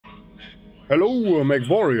Hello,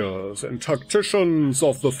 Mechwarriors and tacticians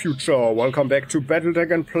of the future. Welcome back to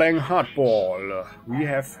BattleTech and playing hardball. We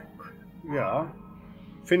have,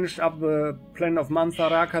 finished up the planet of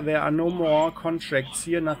Mantharaka. There are no more contracts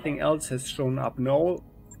here. Nothing else has shown up. No.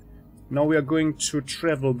 Now we are going to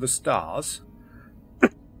travel the stars.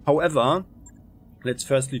 However, let's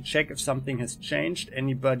firstly check if something has changed.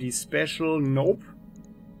 Anybody special? Nope.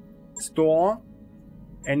 Store.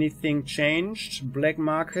 Anything changed? Black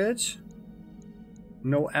market.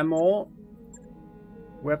 No ammo.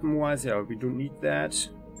 Weapon-wise, yeah, we don't need that.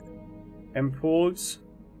 Impulse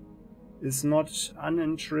is not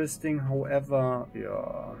uninteresting, however,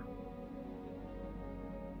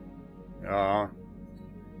 yeah.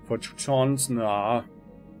 For 2 tons, nah.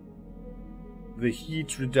 The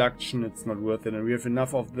heat reduction, it's not worth it, and we have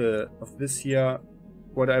enough of this here.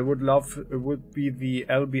 What I would love would be the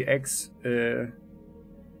LBX,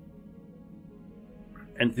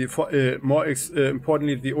 and the more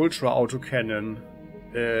importantly, the ultra autocannon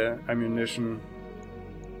ammunition.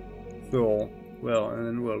 So,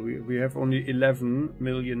 we have only 11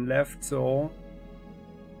 million left, so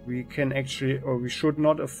we can actually, or we should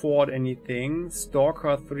not afford anything.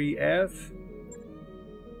 Stalker 3F.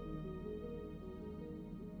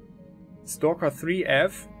 Stalker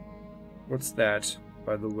 3F. What's that,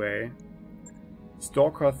 by the way?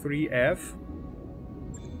 Stalker 3F.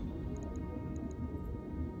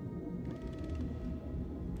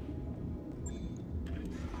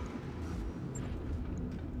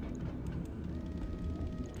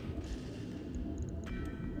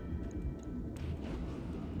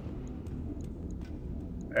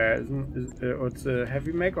 It's a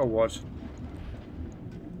heavy mech or what?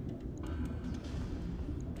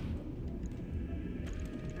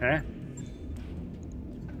 Huh?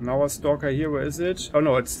 Now a stalker here, where is it? Oh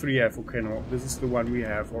no, it's 3F. Okay, no, this is the one we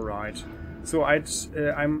have. All right. So I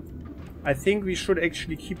think we should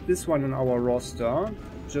actually keep this one in our roster,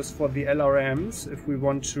 just for the LRMs if we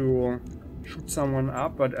want to shoot someone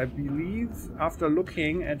up. But I believe after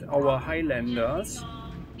looking at our Highlanders,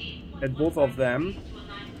 at both of them.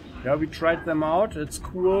 Yeah, we tried them out, it's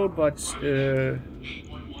cool, but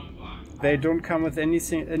they don't come with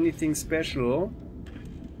anything special.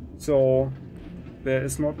 So there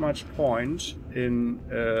is not much point in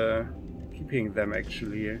keeping them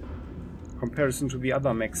actually, in comparison to the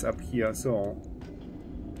other mechs up here. So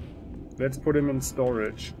let's put them in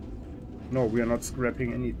storage. No, we are not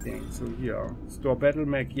scrapping anything. So here, store battle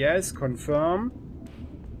mech, yes, confirm.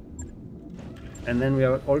 And then we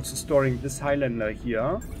are also storing this Highlander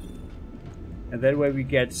here. And that way we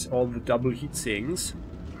get all the double heat sinks.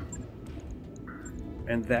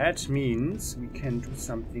 And that means we can do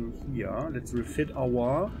something here. Let's refit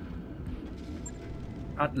our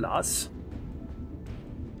Atlas.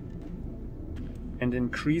 And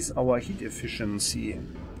increase our heat efficiency.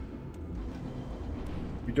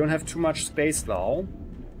 We don't have too much space now.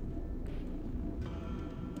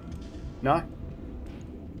 Nah.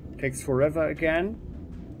 Takes forever again.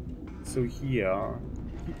 So here,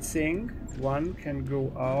 heatsink 1 can go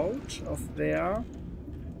out of there.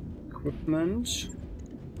 Equipment.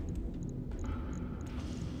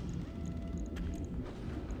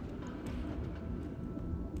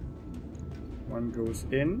 One goes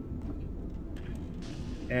in.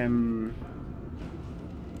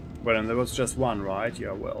 Well, and there was just one, right?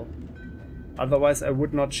 Yeah, well. Otherwise, I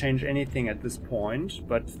would not change anything at this point,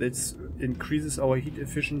 but this increases our heat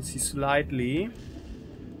efficiency slightly.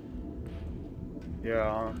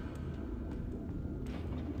 Yeah.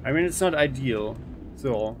 I mean, it's not ideal,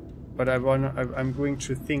 so, but I'm going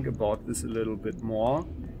to think about this a little bit more.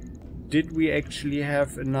 Did we actually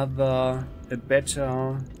have a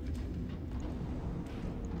better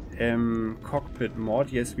cockpit mod?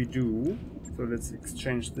 Yes, we do. So let's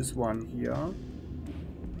exchange this one here.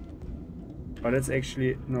 But let's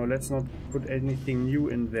actually, no, let's not put anything new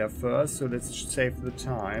in there first, so let's save the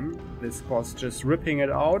time. This cost just ripping it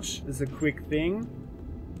out is a quick thing.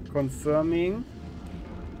 Confirming.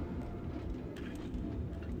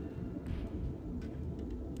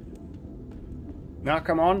 Now,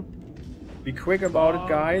 come on. Be quick about it,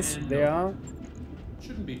 guys. There.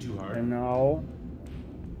 Shouldn't be too hard. And now.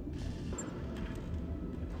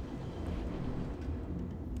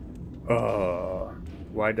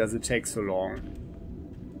 Why does it take so long?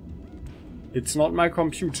 It's not my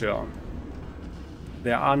computer.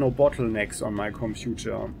 There are no bottlenecks on my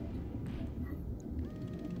computer.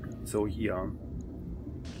 So here.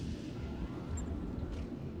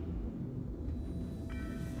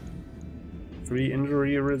 Three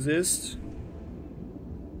injury resist.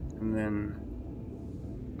 And then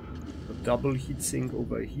a double heatsink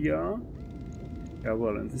over here. Yeah,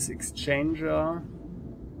 well, and this exchanger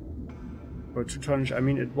or 2 tonnage, I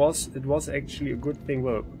mean, it was actually a good thing.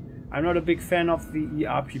 Well, I'm not a big fan of the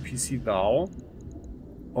ER PPC though,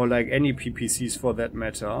 or like any PPCs for that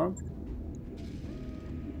matter.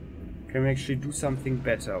 Can we actually do something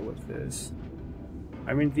better with this?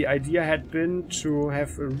 I mean, the idea had been to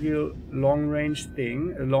have a real long-range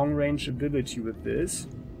thing, a long-range ability with this.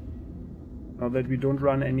 Now that we don't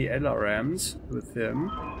run any LRMs with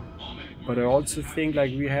him. But I also think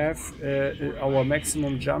like we have our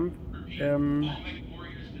maximum jump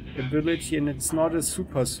ability, and it's not a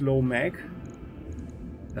super slow mech.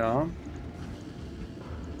 Yeah.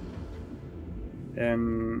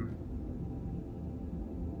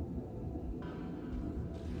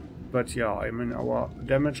 But yeah, I mean, our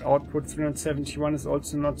damage output 371 is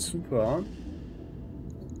also not super.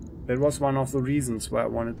 That was one of the reasons why I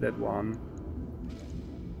wanted that one.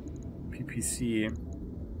 PPC.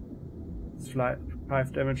 It's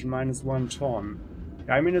 5 damage and -1 ton.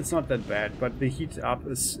 Yeah, I mean, it's not that bad, but the heat up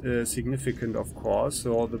is significant, of course.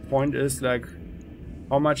 So the point is, like,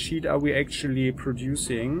 how much heat are we actually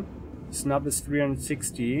producing? Snub is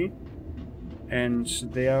 360. And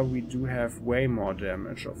there we do have way more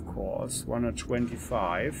damage, of course.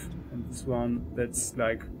 125. And this one, that's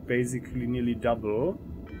like basically nearly double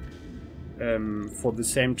for the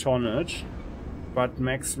same tonnage. But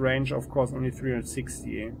max range, of course, only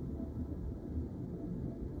 360.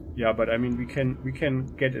 Yeah, but I mean, we can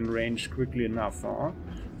get in range quickly enough, huh?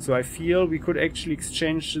 So I feel we could actually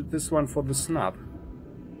exchange this one for the snub.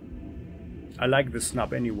 I like the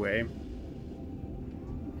snub anyway.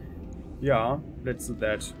 Yeah, let's do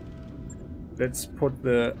that. Let's put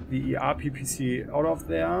the ER PPC out of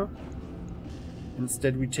there.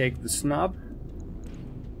 Instead we take the snub.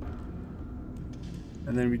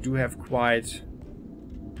 And then we do have quite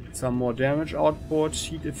some more damage output.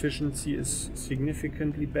 Heat efficiency is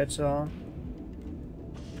significantly better.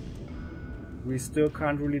 We still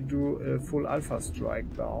can't really do a full alpha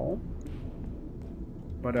strike though.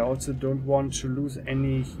 But I also don't want to lose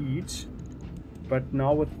any heat. But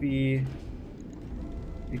now with the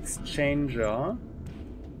exchanger,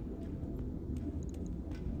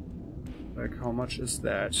 like how much is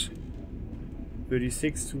that?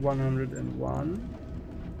 36 to 101.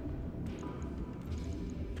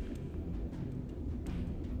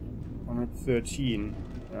 113.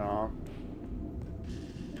 Yeah.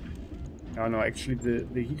 Yeah, no, actually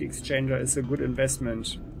the heat exchanger is a good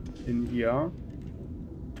investment in here.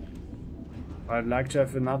 I'd like to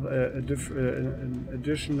have another an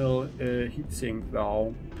additional heatsink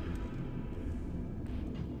though.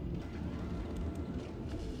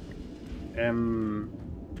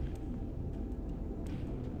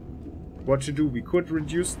 What to do? We could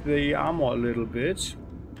reduce the armor a little bit.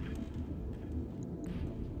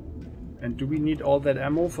 And do we need all that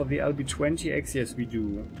ammo for the LB20X? Yes, we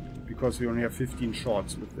do, because we only have 15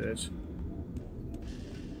 shots with it.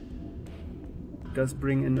 Does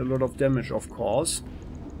bring in a lot of damage, of course.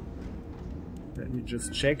 Let me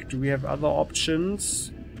just check. Do we have other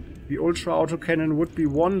options? The ultra autocannon would be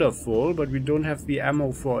wonderful, but we don't have the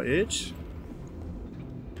ammo for it.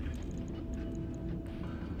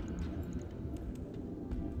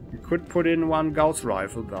 We could put in one Gauss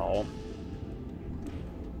rifle though.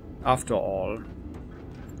 After all.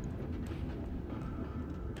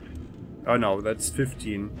 Oh no, that's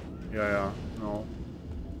 15. Yeah, no.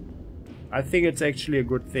 I think it's actually a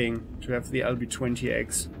good thing to have the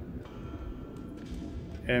LB20X.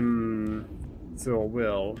 So,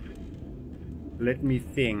 well, let me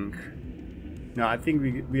think. No, I think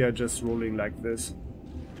we are just rolling like this.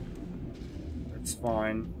 That's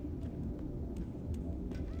fine.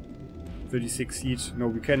 36 heat. No,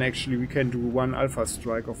 we can do one alpha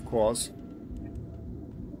strike, of course.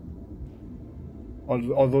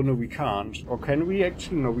 Although no, we can't. Or can we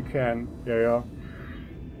actually? No, we can. Yeah.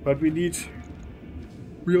 But we'll need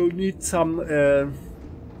some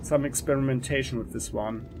experimentation with this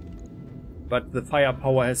one. But the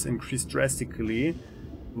firepower has increased drastically,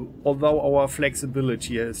 although our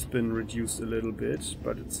flexibility has been reduced a little bit,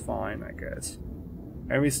 but it's fine, I guess.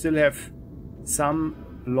 And we still have some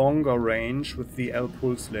longer range with the L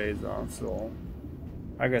pulse laser, so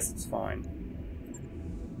I guess it's fine.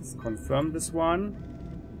 Let's confirm this one.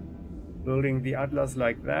 Building the Atlas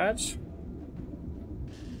like that.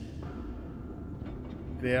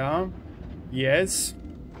 There. Yes.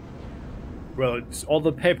 Well, all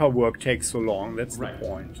the paperwork takes so long. That's right. The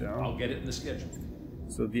point. Yeah? I'll get it in the schedule.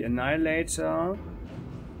 So the Annihilator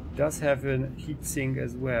does have a heatsink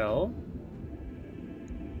as well.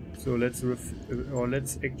 So let's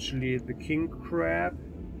actually the King Crab.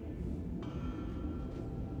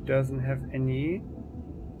 doesn't have any.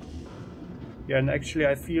 Yeah, and actually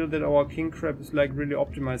I feel that our king crab is like really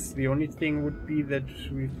optimized. The only thing would be that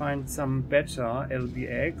we find some better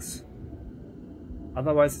LBX.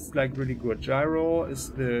 Otherwise it's like really good. Gyro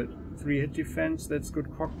is the 3 hit defense, that's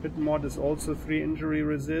good. Cockpit mod is also 3 injury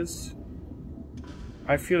resist.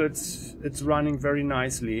 I feel it's running very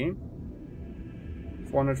nicely.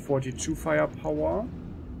 442 firepower.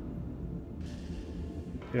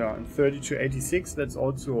 Yeah, and 30 to 86, that's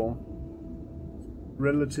also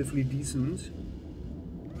relatively decent.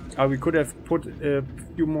 We could have put a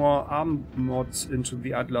few more arm mods into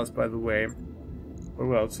the Atlas, by the way. Oh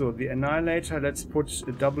well, so the Annihilator, let's put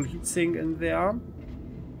a double heatsink in there.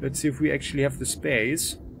 Let's see if we actually have the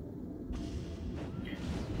space.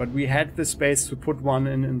 But we had the space to put one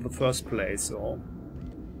in the first place, so...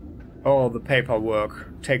 Oh, the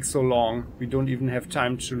paperwork takes so long. We don't even have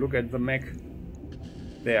time to look at the mech.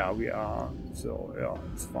 There we are. So, yeah,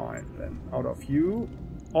 it's fine. Then out of you.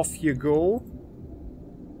 Off you go.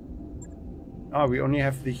 We only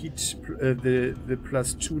have the heat, the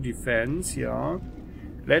 +2 defense, yeah.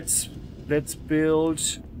 Let's build...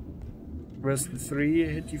 Where's the 3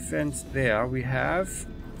 hit defense? There, we have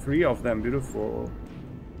 3 of them, beautiful.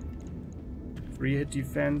 3 hit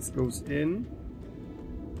defense goes in.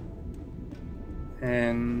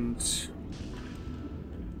 And...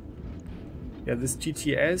 yeah, this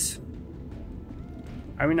TTS.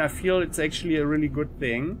 I mean, I feel it's actually a really good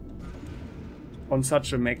thing on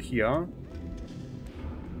such a mech here.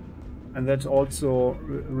 And that also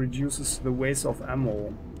reduces the waste of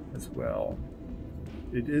ammo as well.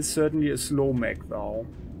 It is certainly a slow mech though.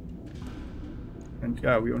 And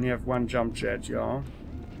yeah, we only have 1 jump jet, yeah.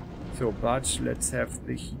 So, but let's have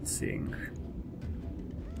the heatsink.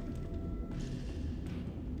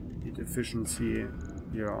 Heat efficiency,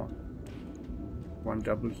 yeah. 1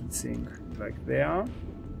 double heatsink, like there.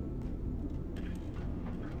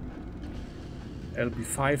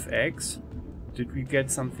 LB5X. Did we get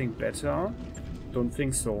something better? Don't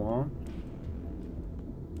think so, huh?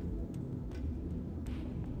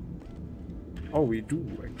 Oh, we do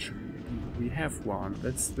actually. We have one.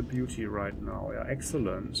 That's the beauty right now. Yeah,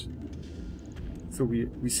 excellent. So we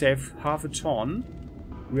save half a ton.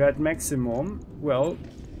 We are at maximum. Well,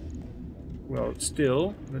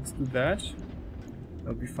 still, let's do that.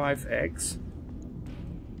 That'll be 5x.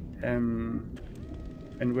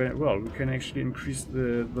 And we can actually increase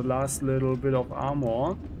the last little bit of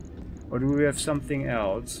armor. Or do we have something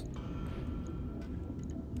else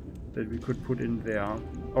that we could put in there?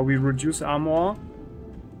 Or we reduce armor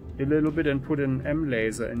a little bit and put an M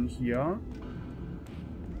laser in here.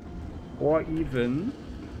 Or even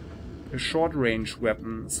a short range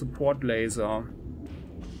weapon, support laser.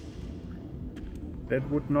 That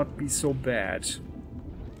would not be so bad.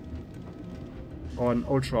 Or an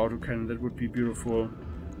ultra autocannon, that would be beautiful.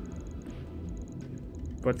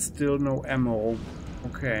 But still no ammo.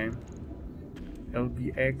 Okay.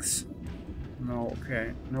 LBX. No,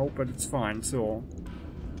 okay. No, but it's fine. So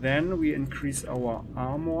then we increase our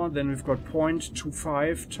armor. Then we've got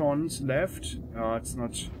 0.25 tons left. It's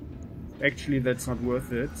not... Actually, that's not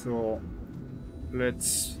worth it. So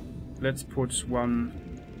let's put 1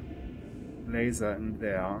 laser in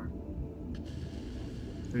there.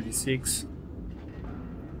 36.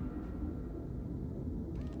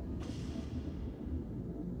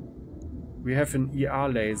 We have an ER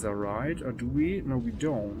laser, right? Or do we? No, we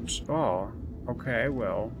don't. Oh, okay,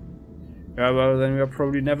 well. Yeah, well, then we are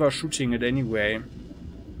probably never shooting it anyway.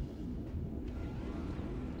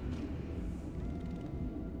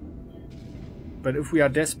 But if we are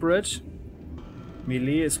desperate,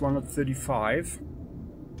 melee is 135.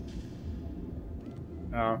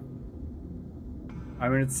 I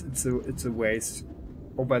mean, it's a waste.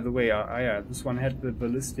 Oh, by the way, yeah, this one had the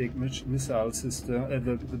ballistic missile system,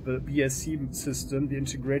 the BSC system, the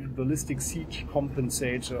integrated ballistic siege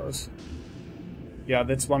compensators. Yeah,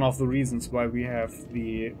 that's one of the reasons why we have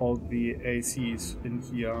all the ACs in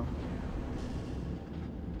here.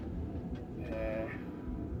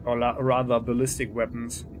 Or rather, ballistic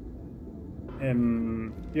weapons.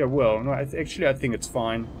 Yeah, well, no, actually I think it's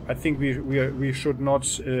fine. I think we should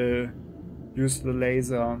not use the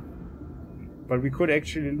laser. But we could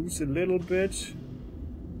actually lose a little bit.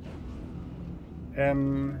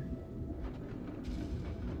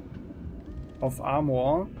 Of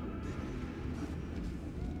armor.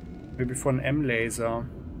 Maybe for an M laser.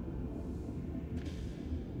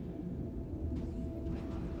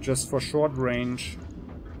 Just for short range.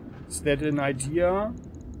 Is that an idea?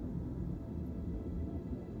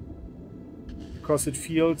 Because it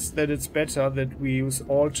feels that it's better that we use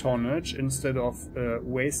all tonnage instead of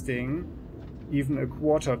wasting even a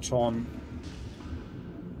quarter ton.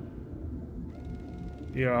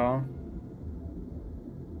 Yeah.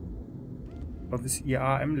 But this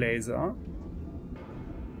ERM laser.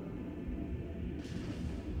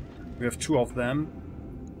 We have 2 of them.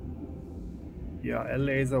 Yeah, L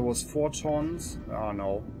laser was 4 tons. Ah,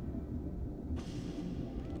 no.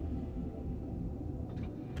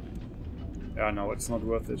 Yeah, no, it's not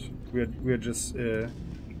worth it. We're just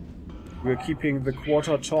we're keeping the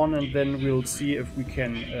quarter ton, and then we'll see if we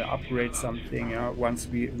can upgrade something. Once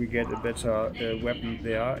we get a better weapon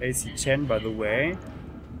there. AC-10, by the way.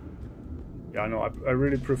 Yeah, no, I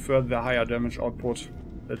really prefer the higher damage output.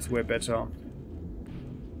 That's way better,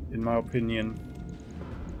 in my opinion.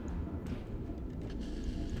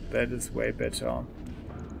 That is way better.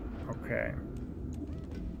 Okay.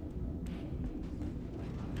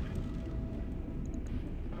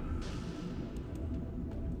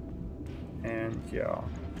 And yeah.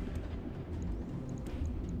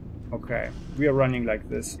 Okay, we are running like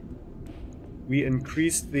this. We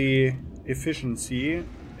increased the efficiency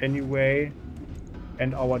anyway,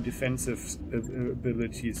 and our defensive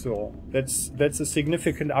ability. So that's a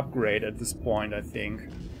significant upgrade at this point, I think.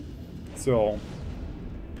 So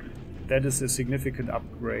that is a significant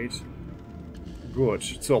upgrade. Good.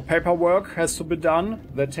 So paperwork has to be done.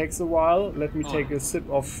 That takes a while. Let me take a sip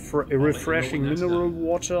of a refreshing mineral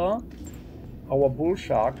water. Our bull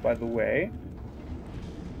shark, by the way.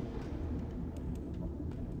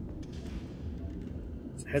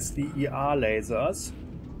 Has the ER lasers.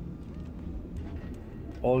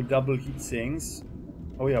 All double heat sinks.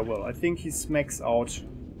 Oh yeah, well, I think he smacks out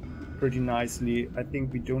pretty nicely. I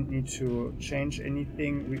think we don't need to change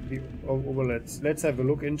anything. Well, let's have a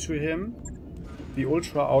look into him. The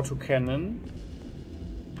ultra autocannon,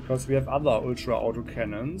 because we have other ultra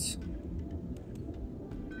autocannons,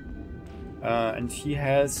 and he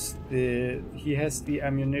has the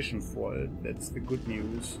ammunition for it. That's the good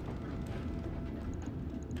news.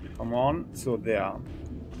 Come on, so there.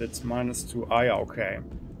 That's -2. Ah, yeah, okay.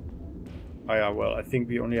 Ah, yeah, well, I think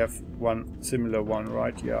we only have one similar one,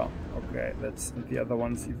 right? Yeah, okay. That's, and the other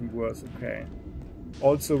one's even worse. Okay.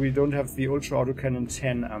 Also, we don't have the ultra autocannon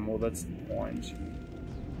 10 ammo. That's the point.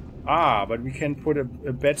 Ah, but we can put a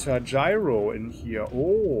better gyro in here.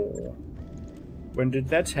 Oh, when did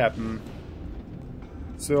that happen?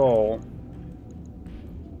 So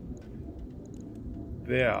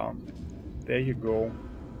there you go.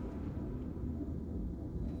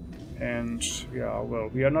 And yeah, well,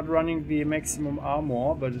 we are not running the maximum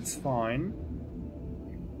armor, but it's fine.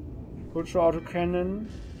 Ultra autocannon.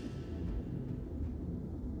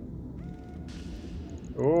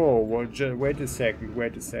 Oh, well, wait a second.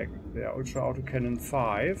 There, ultra autocannon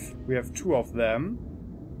 5. We have 2 of them.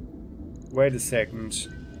 Wait a second.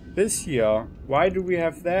 This here, why do we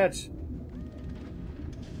have that?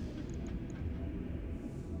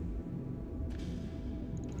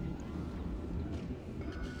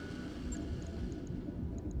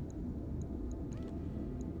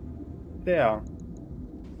 There.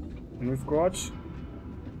 And we've got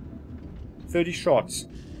 30 shots.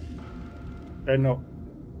 No.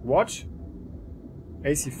 What?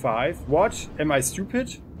 AC-5? What? Am I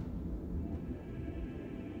stupid?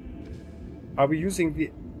 Are we using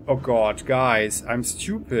the... Oh god, guys, I'm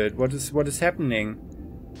stupid. What is happening?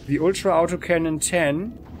 The ultra autocannon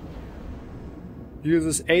 10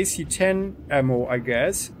 uses AC-10 ammo, I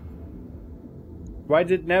guess. Why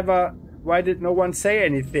did no one say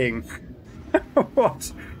anything?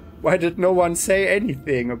 What? Why did no one say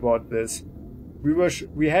anything about this?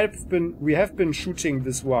 We have been shooting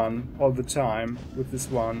this one all the time with this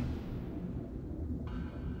one.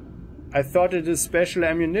 I thought it is special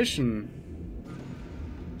ammunition.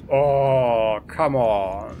 Oh, come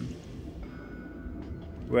on.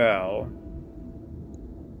 Well,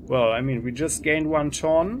 I mean, we just gained 1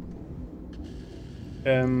 ton.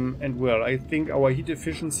 And well, I think our heat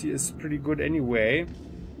efficiency is pretty good anyway.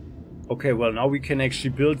 Okay, well, now we can actually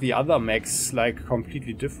build the other mechs like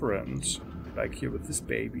completely different. Like here with this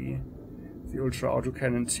baby. The ultra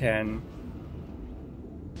autocannon 10.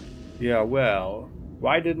 Yeah, well,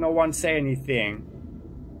 why did no one say anything?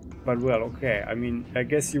 But well, okay, I mean, I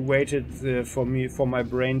guess you waited for my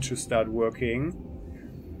brain to start working.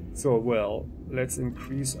 So, well, let's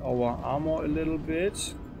increase our armor a little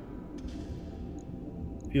bit.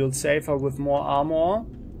 Feel safer with more armor.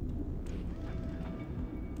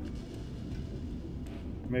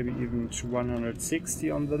 Maybe even to 160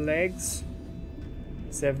 on the legs.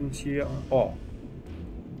 70, oh,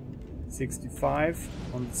 65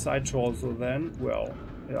 on the side torso then. Well,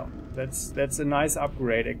 yeah, that's a nice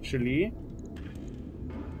upgrade actually.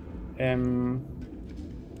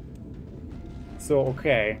 So,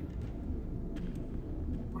 okay.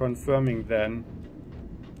 Confirming then.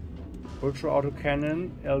 Ultra autocannon,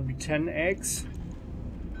 LB10X.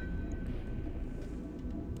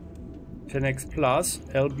 10X plus,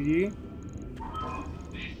 LB.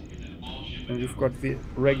 And we've got the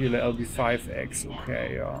regular LB5X.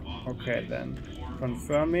 Okay, yeah. Okay then.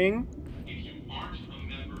 Confirming.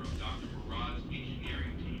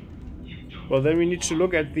 Well, then we need to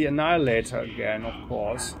look at the Annihilator again, of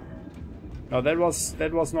course. Now that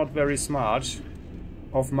was not very smart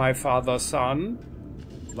of my father's son.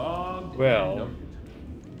 Well,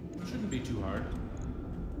 shouldn't be too hard.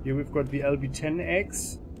 Here we've got the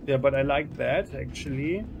LB10X. Yeah, but I like that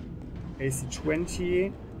actually.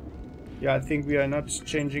 AC20. Yeah, I think we are not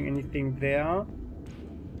changing anything there.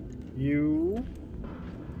 You.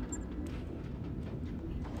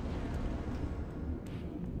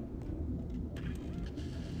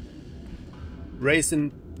 Raised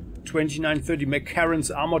in 2930,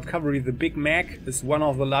 Mechwarriors Armored Cavalry. The Big Mech is one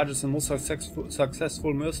of the largest and most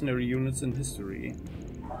successful mercenary units in history.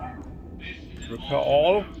 Repair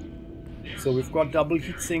all. So we've got double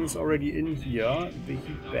heat sinks already in here. The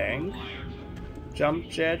heat bank. Jump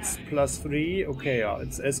jets +3. Okay, yeah,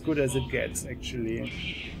 it's as good as it gets actually.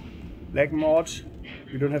 Leg mod.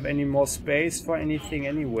 We don't have any more space for anything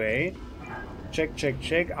anyway. Check, check,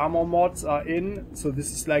 check. Armor mods are in. So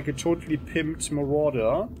this is like a totally pimped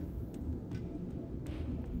Marauder.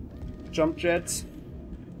 Jump jets.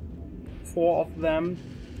 4 of them.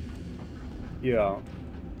 Yeah.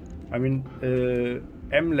 I mean,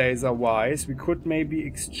 M laser wise, we could maybe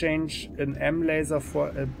exchange an M laser for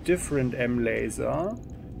a different M laser.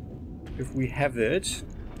 If we have it.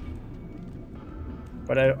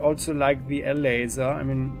 But I also like the L laser. I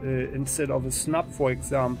mean, instead of a snub, for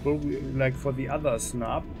example, like for the other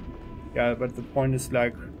snub. Yeah, but the point is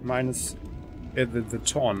like minus the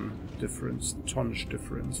ton difference, the tonnage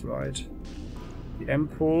difference, right? The M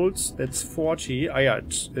pulse, that's 40. Ah, yeah,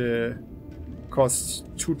 it costs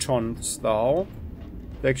 2 tons now.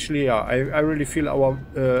 Actually, yeah, I really feel our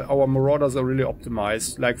Marauders are really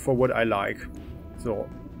optimized, like for what I like. So,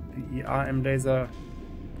 the ERM laser.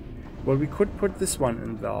 Well, we could put this one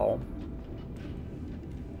in now.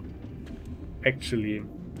 Actually.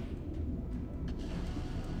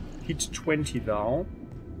 Heat 20 now.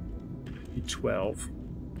 Heat 12.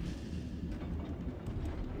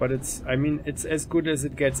 But it's, I mean, it's as good as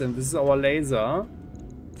it gets, and this is our laser.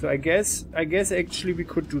 So I guess actually we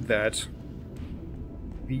could do that.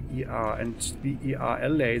 VER, and the ERL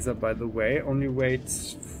laser, by the way, only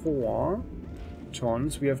weighs 4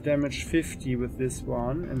 tons. We have damage 50 with this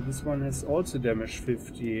one, and this one has also damage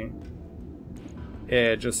 50.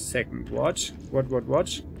 Just a second. What?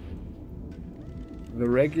 What? The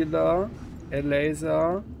regular L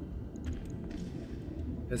laser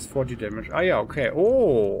has 40 damage. Ah, yeah, okay.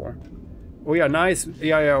 Oh, yeah, nice.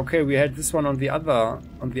 Yeah, okay. We had this one on the other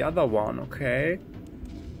one. Okay.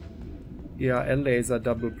 Yeah, L laser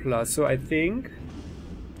double plus. So I think.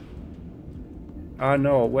 Ah,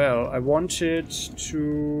 no. Well, I wanted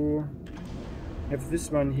to have this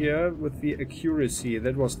one here with the accuracy.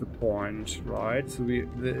 That was the point, right? So we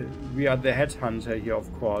are the headhunter here,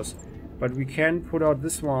 of course, but we can put out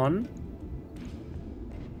this one.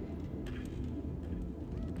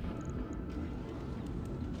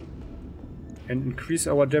 And increase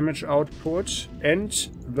our damage output and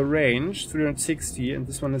the range 360, and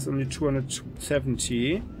this one is only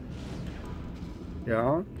 270.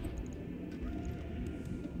 Yeah,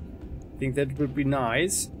 I think that would be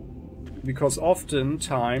nice, because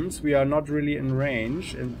oftentimes we are not really in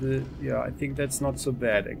range, and yeah, I think that's not so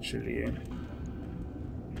bad actually.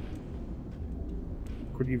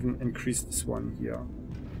 Could even increase this one here,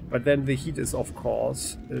 but then the heat is of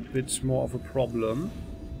course a bit more of a problem.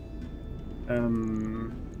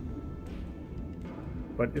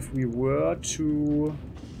 But if we were to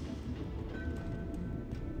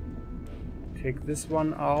take this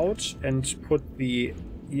one out and put the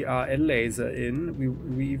ERL laser in,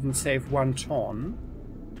 we even save 1 ton.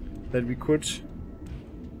 That we could...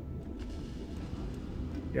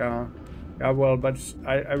 Yeah, well, but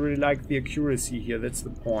I really like the accuracy here, that's the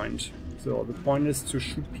point. So the point is to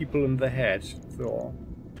shoot people in the head, so...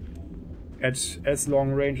 at as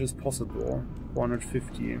long range as possible,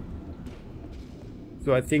 450.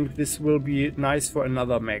 So I think this will be nice for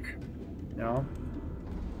another mech. Yeah,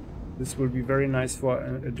 this will be very nice for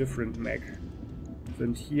a different mech.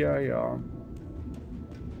 And here, yeah,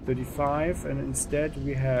 35, and instead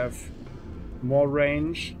we have more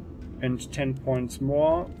range and 10 points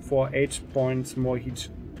more for 8 points more heat.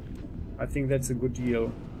 I think that's a good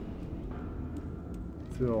deal.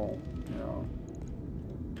 So, yeah.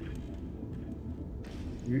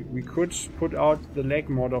 We could put out the leg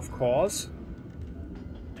mod, of course,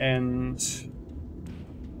 and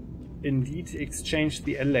indeed exchange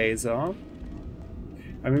the laser.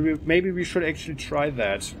 I mean, maybe we should actually try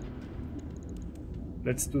that.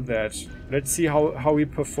 Let's do that. Let's see how he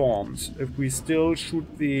performs. If we still shoot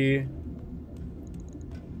the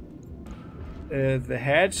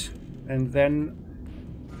head, and then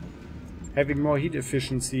having more heat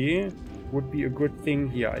efficiency would be a good thing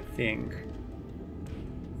here, I think.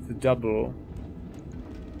 The double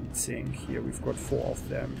heat sink here, we've got 4 of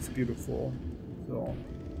them. It's beautiful. So,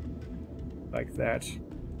 like that.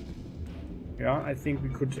 Yeah, I think we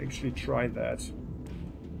could actually try that.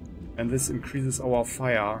 And this increases our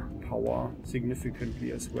firepower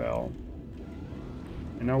significantly as well.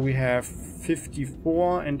 And now we have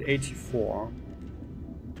 54 and 84.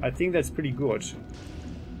 I think that's pretty good.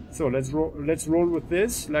 So let's roll with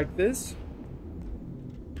this, like this.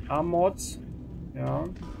 Arm mods. Yeah,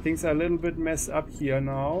 things are a little bit messed up here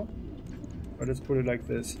now. But let's put it like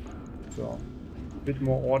this. So, a bit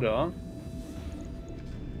more order.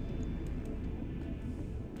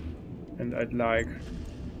 And I'd like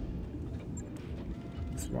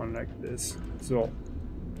this one like this. So,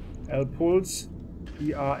 L pulse,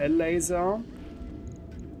 ERL laser.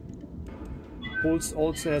 Pulse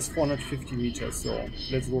also has 450 meters, so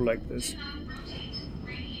let's roll like this.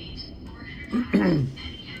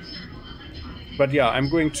 But yeah, I'm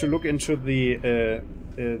going to look into the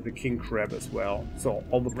king crab as well. So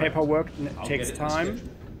all the paperwork takes time.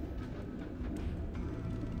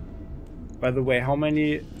 By the way, how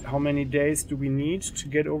many days do we need to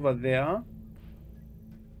get over there?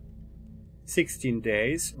 16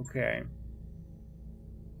 days. Okay.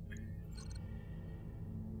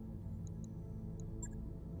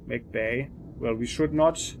 Mech Bay. Well, we should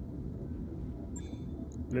not.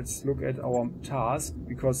 Let's look at our task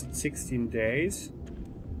because it's 16 days.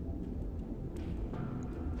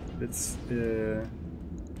 Let's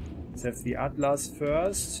have the Atlas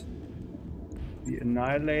first, the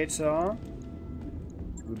Annihilator,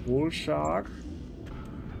 the Bull Shark,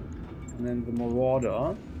 and then the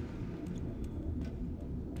Marauder.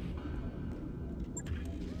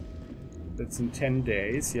 That's in 10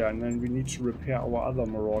 days, yeah, and then we need to repair our other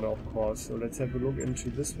Marauder, of course. So let's have a look into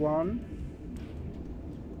this one.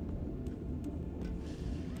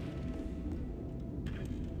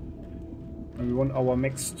 And we want our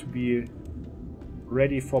mechs to be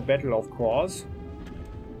ready for battle, of course.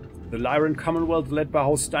 The Lyran Commonwealth, led by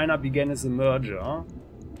House Steiner, began as a merger.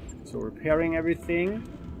 So repairing everything.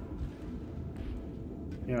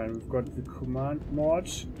 Yeah, and we've got the command mod.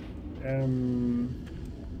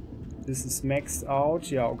 This is maxed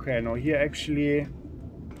out. Yeah, okay. Now here actually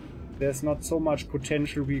there's not so much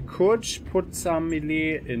potential. We could put some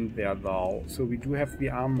melee in there though. So we do have the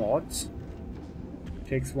arm mods.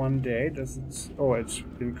 Takes 1 day. Does it? Oh, it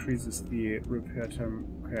increases the repair time.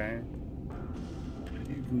 Okay.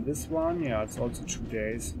 Even this one, yeah, it's also 2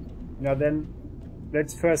 days. Now then,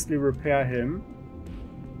 let's firstly repair him.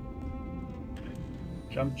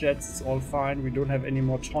 Jump jets is all fine. We don't have any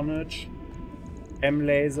more tonnage. M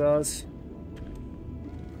lasers.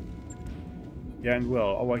 Yeah, and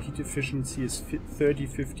well, our heat efficiency is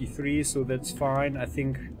 3053, so that's fine. I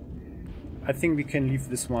think we can leave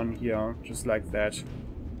this one here, just like that.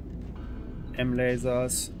 M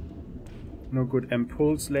lasers. No good M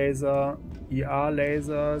pulse laser. ER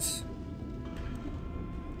lasers.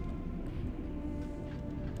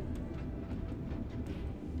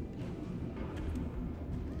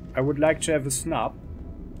 I would like to have a snub,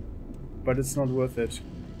 but it's not worth it.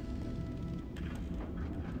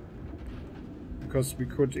 Because we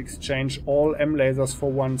could exchange all M lasers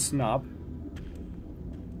for 1 snub.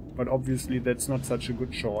 But obviously that's not such a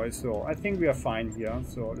good choice, so I think we are fine here.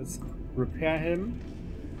 So let's repair him.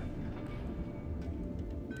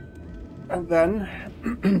 And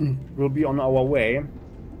then we'll be on our way.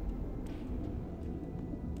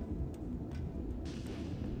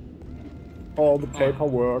 All the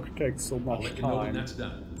paperwork takes so much time. When that's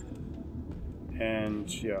done. And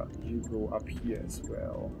yeah, you go up here as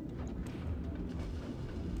well.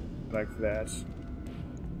 Like that.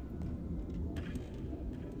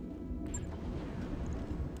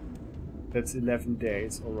 That's 11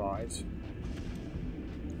 days, alright.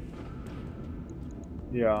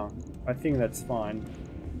 Yeah, I think that's fine.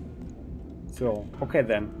 So, okay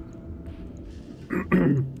then.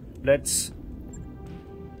 Let's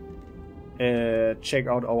check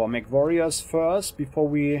out our Mechwarriors first before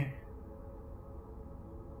we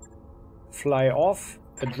fly off.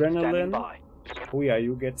 Adrenaline. Oh yeah,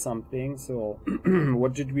 you get something. So,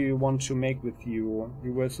 what did we want to make with you?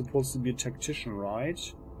 You were supposed to be a tactician, right?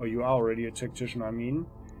 Or you are already a tactician, I mean.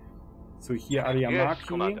 So here Yes, Ariamaki.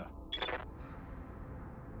 Commander.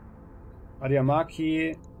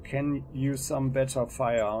 Ariamaki can use some better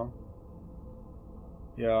fire.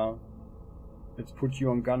 Yeah. Let's put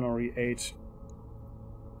you on gunnery 8.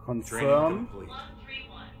 Confirm.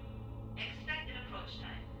 131. Expected approach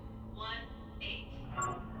time. 18.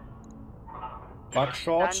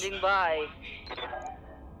 Buckshot. Standing by.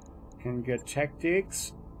 Can get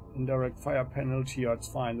tactics. Indirect fire penalty. That's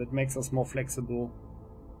fine. That makes us more flexible.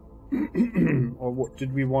 Or what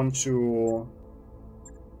did we want to...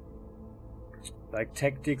 Like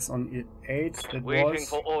tactics on 8? That Waiting was...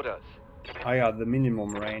 for orders. Ah yeah, the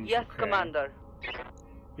minimum range. Yes, okay. Commander.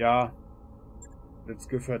 Yeah. Let's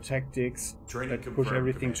give her tactics. Training Let's push confirmed,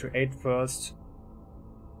 everything Commander. to 8 first.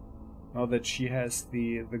 Now that she has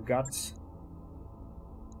the guts.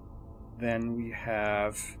 Then we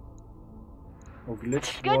have... Oh,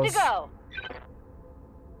 Glitch Good was to go.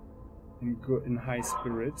 in high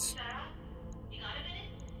spirits. You got a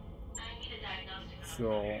minute? I need a diagnostic on So...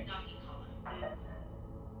 your docking collar. I'm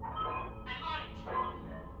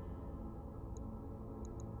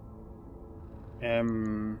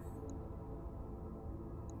on it.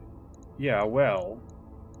 Yeah, well.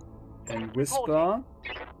 And Whisper...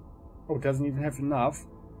 Oh, doesn't even have enough.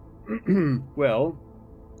 Well,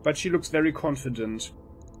 but she looks very confident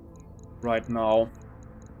right now.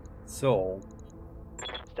 So...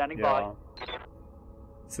 Standing Yeah.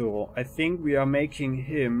 So, I think we are making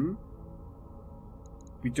him...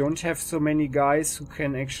 We don't have so many guys who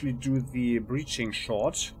can actually do the breaching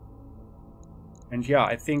shot. And yeah,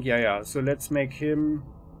 I think, yeah. So let's make him...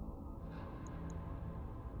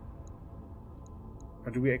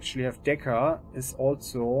 Or do we actually have Decker is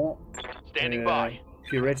also Standing by.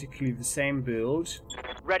 theoretically the same build.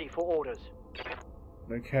 Ready for orders.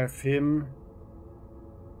 Like have him...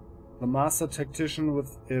 The Master Tactician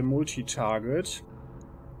with a multi-target.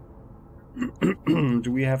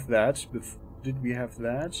 Do we have that? Did we have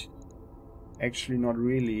that? Actually, not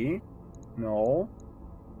really. No.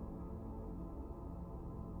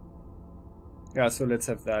 Yeah, so let's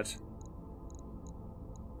have that.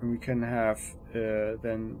 And we can have...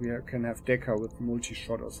 then we can have Decker with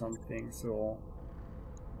multi-shot or something, so...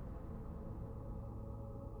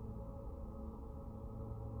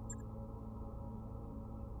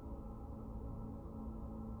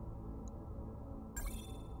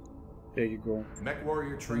 There you go.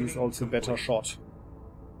 Mechwarrior So training he's also complete. better shot.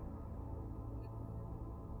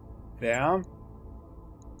 There.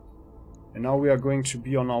 And now we are going to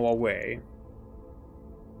be on our way.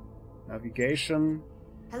 Navigation.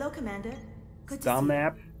 Hello, Commander. Good Star to see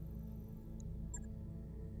map.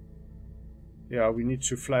 Yeah, we need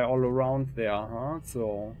to fly all around there, huh?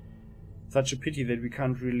 So, such a pity that we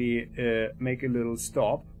can't really make a little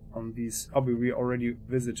stop on these. Oh, but we already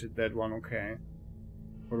visited that one, okay.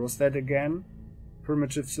 What was that again?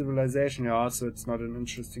 Primitive civilization, yeah, so it's not an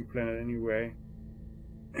interesting planet anyway.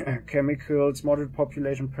 Chemicals, moderate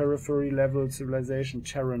population, periphery level, civilization,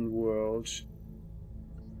 Terran world.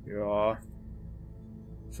 Yeah.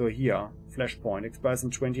 So here, Flashpoint, expires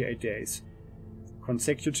in 28 days.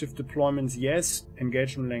 Consecutive deployments, yes.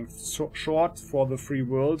 Engagement length short for the Free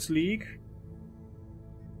Worlds League.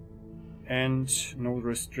 And no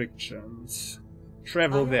restrictions.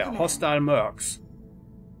 Travel there. Hostile Mercs.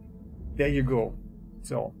 There you go.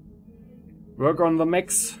 So, work on the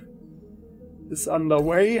Mechs is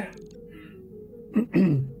underway.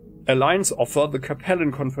 Alliance offer, the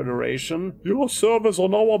Capellan Confederation. Your service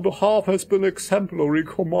on our behalf has been exemplary,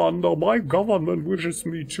 Commander. My government wishes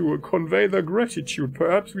me to convey their gratitude.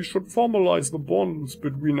 Perhaps we should formalize the bonds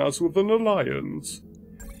between us with an alliance.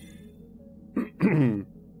 Same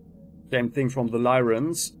thing from the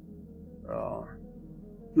Lyrans.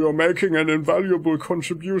 You are making an invaluable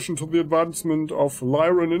contribution to the advancement of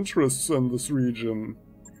Lyran interests in this region.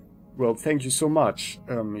 Well, thank you so much.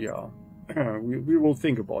 Yeah. We will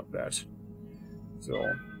think about that.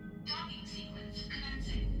 So...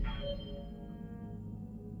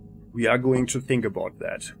 We are going to think about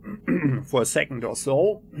that. For a second or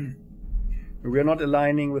so. We are not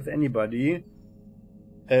aligning with anybody.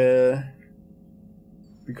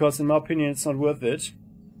 Because in my opinion it's not worth it.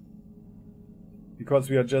 Because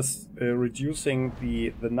we are just reducing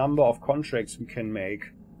the number of contracts we can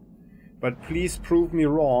make. But please prove me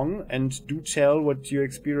wrong and do tell what your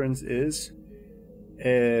experience is.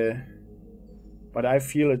 But I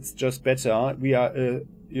feel it's just better. We are,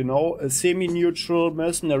 you know, a semi-neutral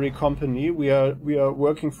mercenary company. We are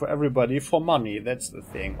working for everybody for money. That's the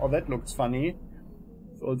thing. Oh, that looks funny.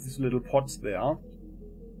 All these little pots there.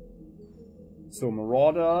 So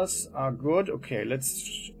marauders are good. Okay,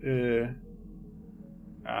 let's.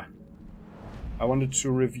 I wanted to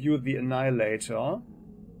review the Annihilator.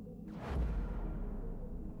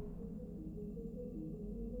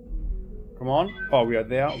 Come on. Oh, we are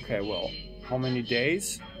there? Okay, well. How many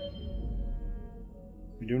days?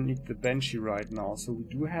 We don't need the Banshee right now. So we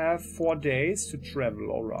do have 4 days to travel,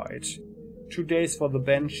 alright. 2 days for the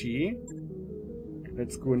Banshee.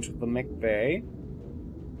 Let's go into the Mech Bay.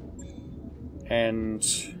 And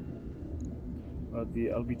the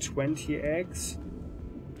LB-20X.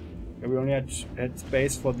 Yeah, we only had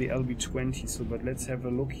space for the LB-20, so but let's have a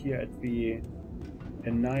look here at the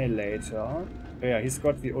Annihilator. Oh, yeah, he's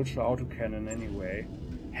got the ultra autocannon anyway.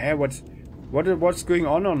 Hey, what's going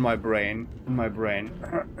on my brain? In my brain,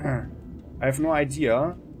 I have no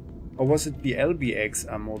idea. Or was it the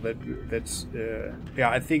LBX ammo that yeah,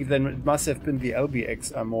 I think then it must have been the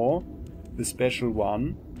LBX ammo, the special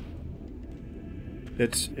one.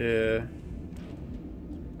 That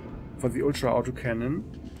for the ultra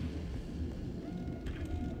autocannon.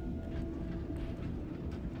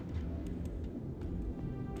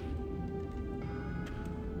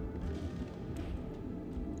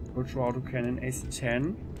 Ultra autocannon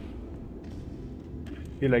AC-10.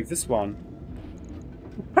 Here, like this one.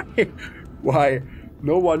 Why?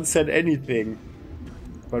 No one said anything.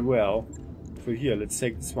 But well. So here, let's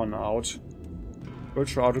take this one out.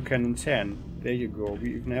 Ultra autocannon 10. There you go.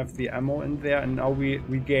 We even have the ammo in there, and now we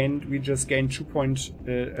just gained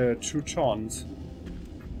 2.2 tons.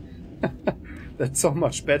 That's so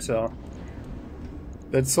much better.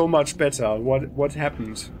 That's so much better. What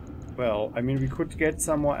happened? Well, I mean, we could get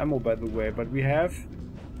some more ammo, by the way, but we have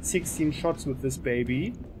 16 shots with this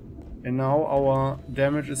baby, and now our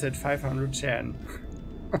damage is at 510.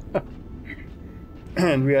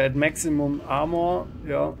 And we are at maximum armor.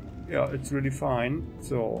 Yeah, it's really fine.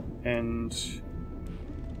 So, and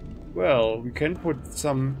well, we can put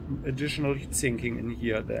some additional heat sinking in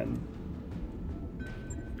here then.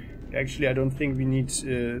 Actually, I don't think we need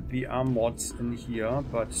the arm mods in here,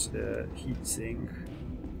 but heat sinking.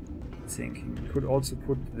 We could also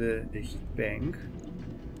put the heat bank.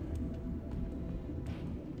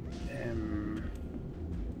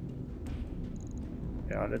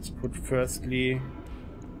 Yeah, let's put firstly.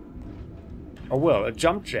 Oh well, a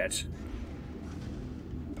jump jet.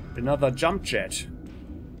 Another jump jet.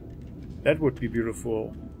 That would be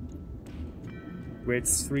beautiful. Wait,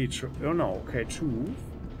 it's 3. Oh no, okay, 2.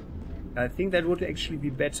 I think that would actually be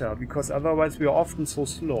better, because otherwise we are often so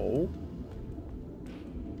slow.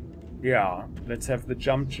 Yeah, let's have the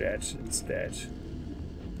jump jet instead.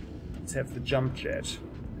 Let's have the jump jet.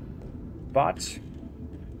 But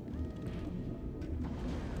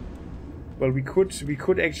well, we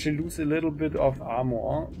could actually lose a little bit of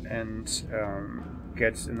armor and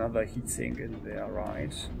get another heatsink in there,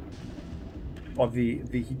 right? Or the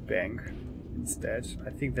heat bank instead. I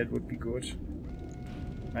think that would be good.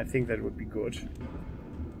 I think that would be good.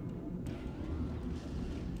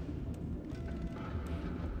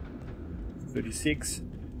 $36.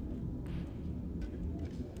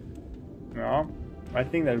 Yeah, I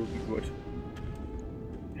think that would be good.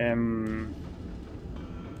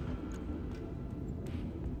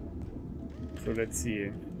 So let's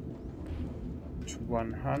see. To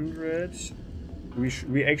 100. We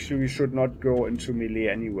should not go into melee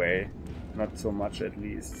anyway. Not so much at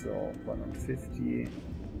least. So 150.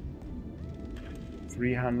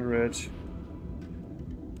 300.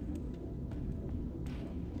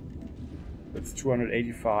 That's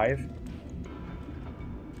 285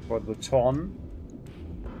 for the ton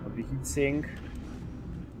of the heatsink.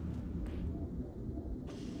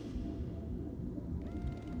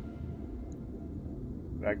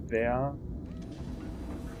 Like there.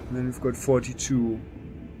 And then we've got 42.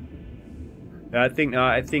 Yeah, I think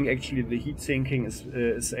actually the heat sinking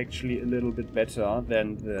is actually a little bit better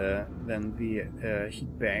than the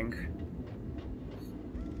heat bank.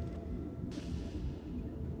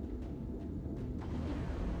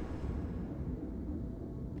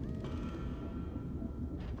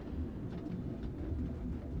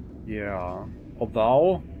 Yeah,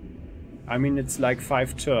 although I mean it's like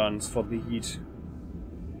 5 turns for the heat.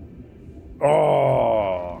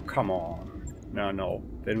 Oh, come on. No.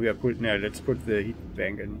 Then we are let's put the heat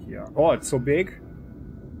bank in here. Oh, it's so big.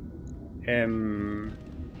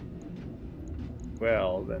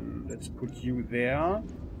 Well, then let's put you there.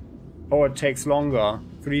 Oh, it takes longer.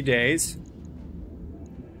 3 days.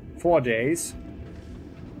 4 days.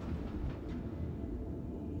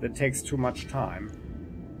 That takes too much time.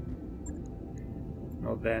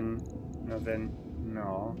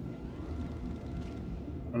 No.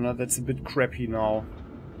 Oh no, that's a bit crappy now.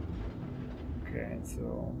 Okay,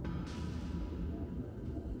 so...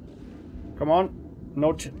 Come on!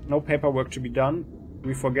 no paperwork to be done.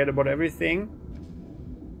 We forget about everything.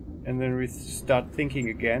 And then we start thinking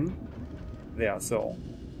again. There, so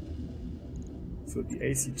the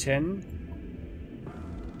AC-10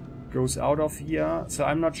 goes out of here. So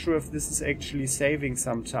I'm not sure if this is actually saving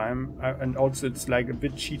some time. And also it's like a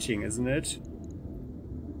bit cheating, isn't it?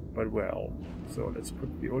 But well, so let's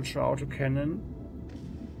put the ultra autocannon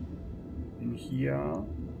in here.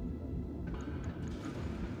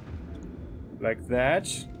 Like that.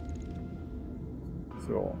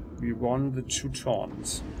 So we won the 2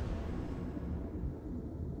 tons.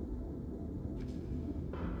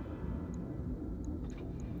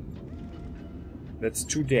 That's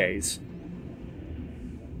 2 days.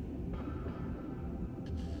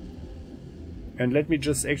 And let me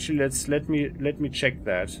just actually let me check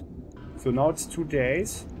that. So now it's 2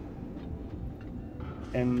 days.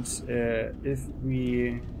 And if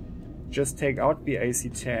we just take out the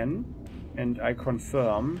AC-10 and I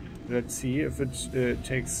confirm, let's see if it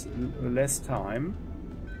takes less time.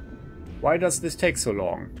 Why does this take so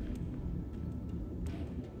long?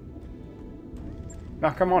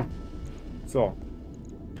 Ah, come on. So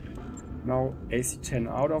now AC-10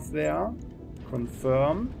 out of there.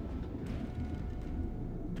 Confirm.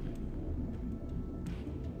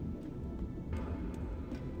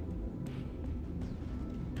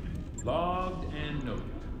 Logged and noted.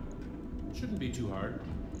 Shouldn't be too hard.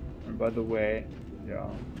 And by the way, yeah.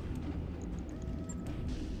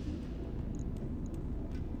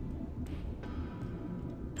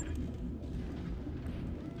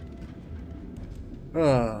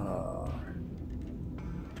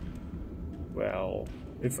 Well,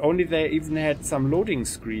 if only they even had some loading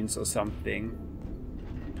screens or something.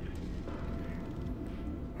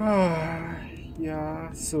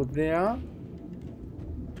 Yeah, so there.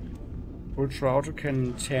 Ultra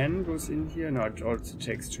autocannon 10 goes in here. No, it also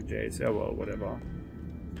takes 2 days. Yeah, well, whatever.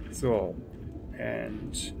 So,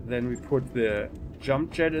 and then we put the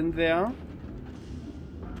jump jet in there,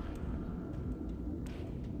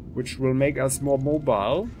 which will make us more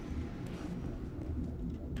mobile.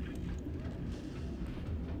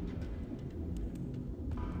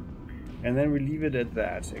 And then we leave it at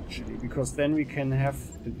that, actually, because then we can have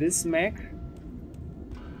this mech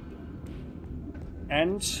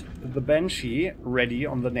and the Banshee ready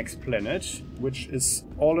on the next planet, which is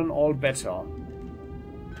all in all better.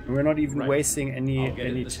 And we're not even wasting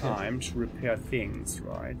any time to repair things,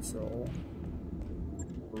 right? So,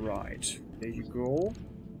 right, there you go.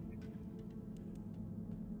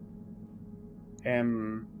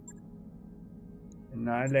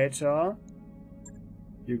 Annihilator,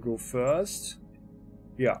 you go first.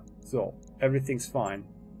 Yeah, so everything's fine.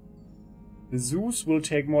 The Zeus will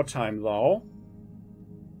take more time though.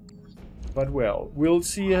 But well, we'll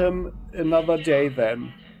see him another day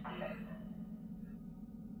then.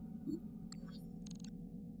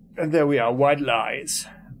 And there we are, White Lies.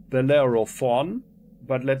 Bellerophon.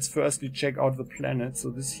 But let's firstly check out the planet. So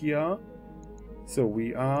this here. So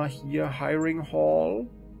we are here, hiring hall.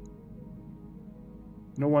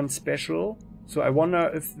 No one special. So I wonder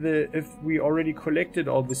if we already collected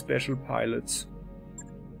all the special pilots.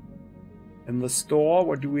 In the store,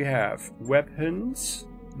 what do we have? Weapons.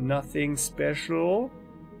 Nothing special.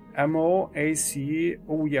 Ammo, AC.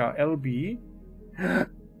 Oh yeah, LB.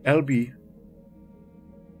 LB.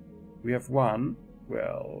 We have one.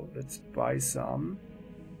 Well, let's buy some.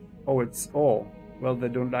 Oh, it's... Oh, well, they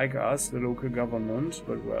don't like us, the local government,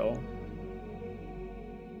 but well.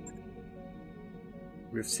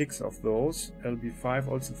 We have 6 of those. LB5,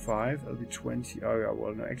 also 5. LB20. Oh yeah,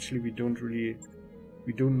 well, no, actually we don't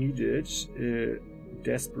need it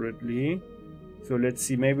desperately. So let's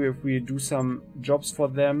see, maybe if we do some jobs for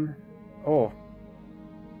them. Oh.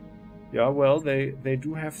 Yeah, well, they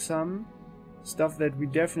do have some stuff that we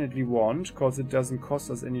definitely want, because it doesn't cost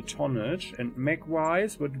us any tonnage. And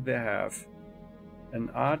mech-wise, what do they have? An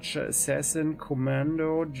archer, assassin,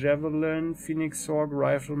 commando, javelin, phoenix hawk,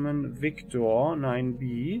 rifleman, Victor,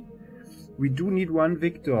 9B. We do need one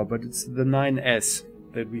Victor, but it's the 9S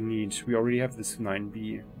that we need. We already have this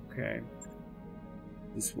 9B. Okay.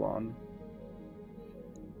 This one.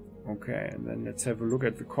 Okay, and then let's have a look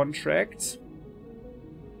at the contracts.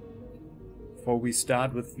 Before we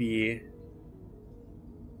start with the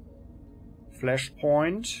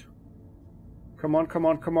Flashpoint. Come on, come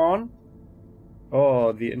on, come on.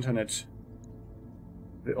 Oh, the internet.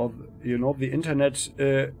 You know, the internet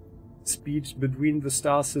speed between the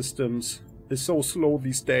star systems is so slow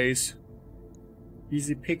these days.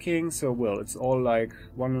 Easy picking, so well, it's all like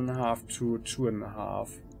 1.5 to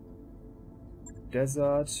 2.5.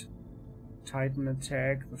 Desert, Titan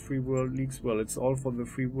attack, the free world leaks. Well, it's all for the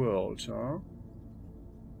free world, huh?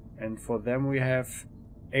 And for them we have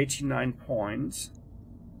 89 points.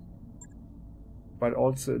 But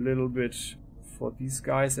also a little bit for these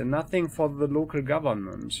guys and nothing for the local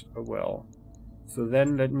government. Oh well. So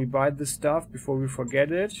then let me buy this stuff before we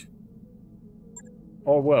forget it.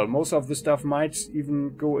 Oh well, most of the stuff might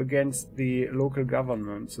even go against the local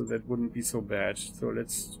government, so that wouldn't be so bad. So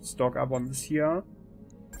let's stock up on this here.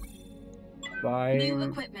 Buying. New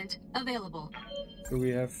equipment available. So we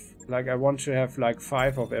have, like, I want to have like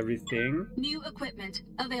 5 of everything. New equipment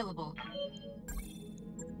available.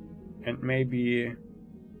 And maybe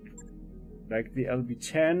like the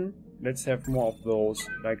LB10. Let's have more of those,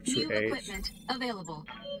 like to New 8. equipment available.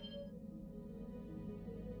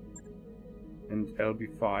 And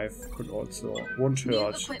LB5 could also, won't New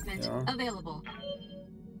hurt. equipment Yeah. available.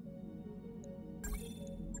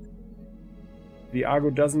 The Argo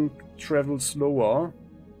doesn't travel slower.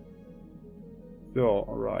 So,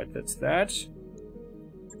 alright, that's that.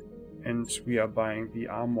 And we are buying the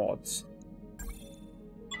armods.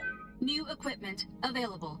 New equipment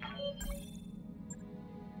available.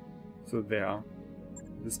 So there.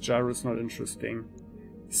 This gyro is not interesting.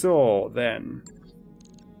 So, then.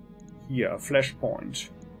 Here, Flashpoint.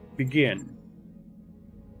 Begin.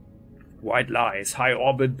 White lies, high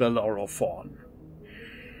orbit Bellerophon.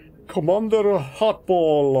 Commander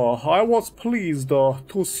Hardball, I was pleased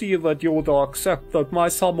to see that you'd accepted my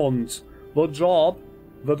summons. The job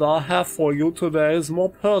that I have for you today is more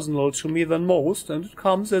personal to me than most, and it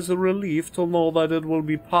comes as a relief to know that it will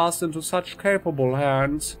be passed into such capable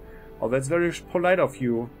hands. Oh, that's very polite of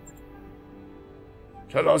you.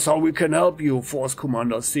 Tell us how we can help you, Force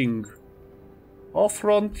Commander Singh. Our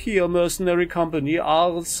frontier mercenary company,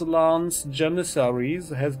 Arslan's Janissaries,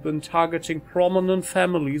 has been targeting prominent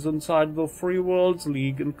families inside the Free Worlds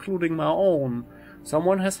League, including my own.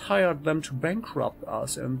 Someone has hired them to bankrupt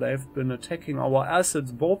us, and they've been attacking our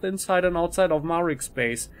assets both inside and outside of Marik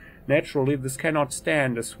space. Naturally, this cannot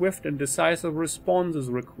stand. A swift and decisive response is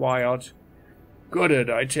required. Got it.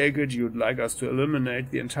 I take it you'd like us to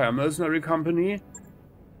eliminate the entire mercenary company?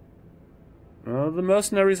 The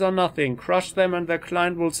mercenaries are nothing. Crush them and their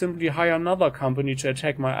client will simply hire another company to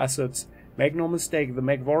attack my assets. Make no mistake, the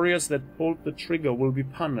Mechwarriors that pulled the trigger will be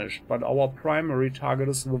punished, but our primary target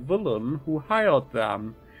is the villain who hired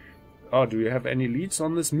them. Oh, do you have any leads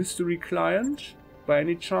on this mystery client, by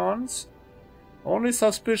any chance? Only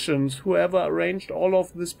suspicions. Whoever arranged all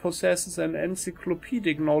of this possesses an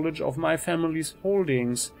encyclopedic knowledge of my family's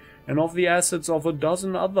holdings, and of the assets of a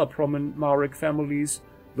dozen other prominent Marik families.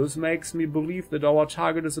 This makes me believe that our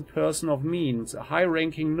target is a person of means, a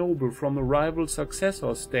high-ranking noble from a rival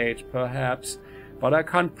successor state, perhaps, but I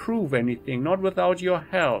can't prove anything, not without your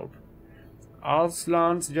help.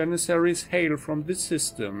 Arslan's Janissaries hail from this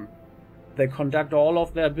system. They conduct all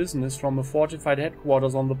of their business from a fortified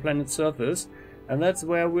headquarters on the planet's surface, and that's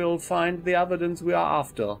where we'll find the evidence we are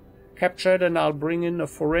after. Capture it and I'll bring in a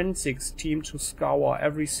forensics team to scour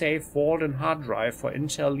every safe, vault and hard drive for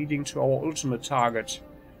intel leading to our ultimate target.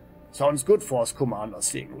 Sounds good, Force Commander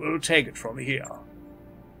Singh. We'll take it from here.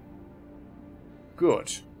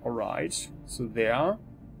 Good. Alright. So there.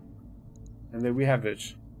 And there we have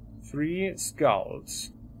it. 3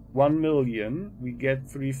 skulls. 1 million. We get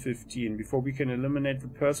 315. Before we can eliminate the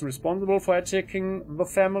person responsible for attacking the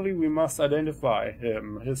family, we must identify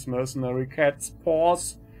him. His mercenary cat's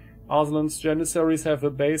paws. Arslan's Janissaries have a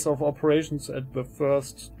base of operations at the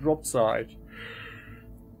first drop site.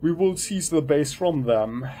 We will seize the base from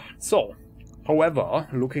them. So, however,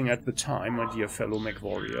 looking at the time, my dear fellow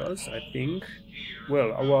Mechwarriors, I think,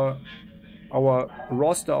 well, our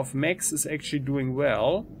roster of mechs is actually doing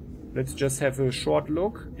well. Let's just have a short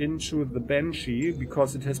look into the Banshee,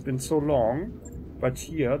 because it has been so long. But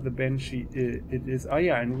here, the Banshee, it is, oh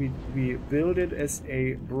yeah, and we build it as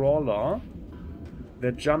a brawler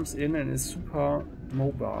that jumps in and is super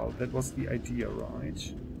mobile. That was the idea,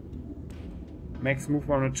 right? Mechs move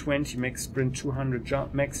 120, Mechs sprint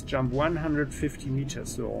 200, Mechs jump 150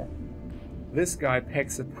 meters, so this guy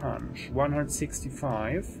packs a punch.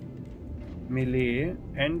 165 melee,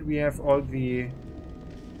 and we have all the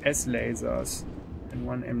S lasers and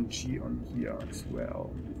 1 MG on here as well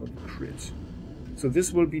for the crit. So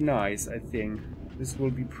this will be nice, I think. This will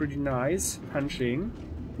be pretty nice punching.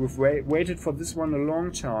 We've waited for this one a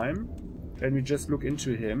long time. Let me just look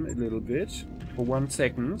into him a little bit for 1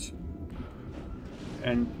 second.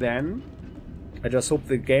 And then, I just hope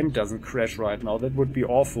the game doesn't crash right now. That would be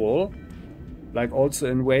awful. Like also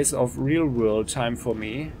in ways of real world time for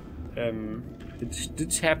me. It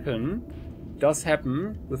did happen. Does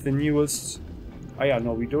happen with the newest... Oh yeah,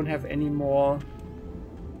 no, we don't have any more...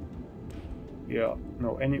 Yeah,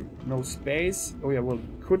 no space. Oh yeah, well,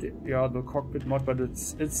 could, yeah, the cockpit mod, but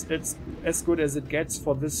it's as good as it gets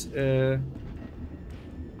for this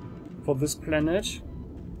planet.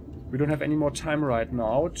 We don't have any more time right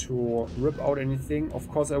now to rip out anything. Of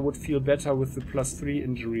course, I would feel better with the +3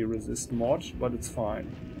 injury resist mod, but it's fine.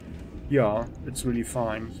 Yeah, it's really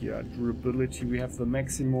fine here. Durability, we have the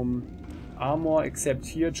maximum armor, except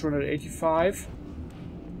here 285.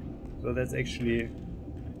 So that's actually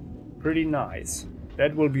pretty nice.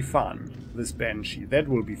 That will be fun, this Banshee. That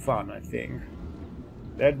will be fun, I think.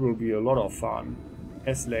 That will be a lot of fun.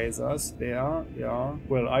 S-lasers there, yeah.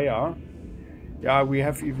 Well, yeah. Yeah, we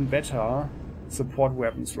have even better support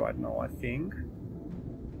weapons right now, I think.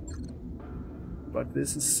 But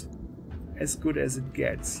this is as good as it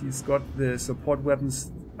gets. He's got the support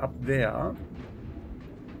weapons up there.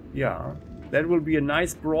 Yeah, that will be a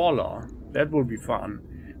nice brawler. That will be fun.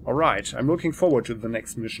 Alright, I'm looking forward to the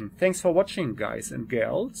next mission. Thanks for watching, guys and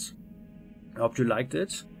gals. I hope you liked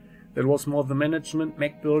it. That was more the management,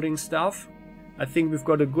 mech building stuff. I think we've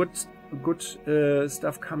got a good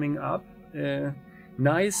stuff coming up.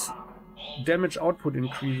 Nice damage output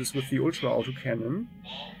increases with the ultra autocannon.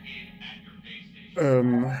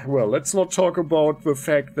 Well, let's not talk about the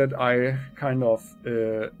fact that I kind of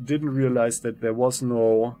didn't realize that there was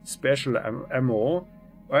no special ammo.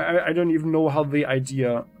 I don't even know how the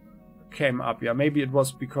idea came up. Yeah, maybe it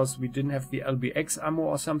was because we didn't have the LBX ammo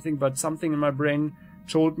or something, but something in my brain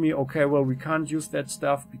told me, okay, well, we can't use that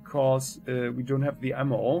stuff because we don't have the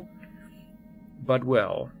ammo. But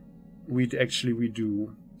well, we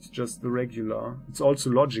do. It's just the regular. It's also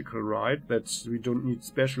logical, right? That we don't need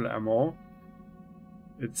special ammo.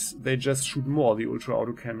 They just shoot more, the ultra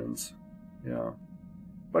autocannons. Yeah.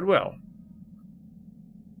 But well,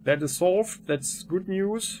 that is solved. That's good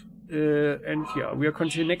news. And yeah, we are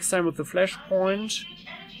continuing next time with the Flashpoint.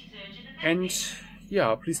 And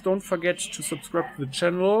yeah, please don't forget to subscribe to the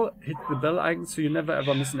channel. Hit the bell icon so you never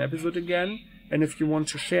ever miss an episode again. And if you want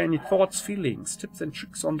to share any thoughts, feelings, tips and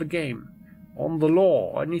tricks on the game, on the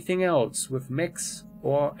lore, or anything else with Mechs,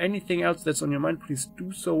 or anything else that's on your mind, please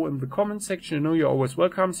do so in the comment section. You know you're always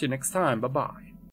welcome. See you next time. Bye-bye.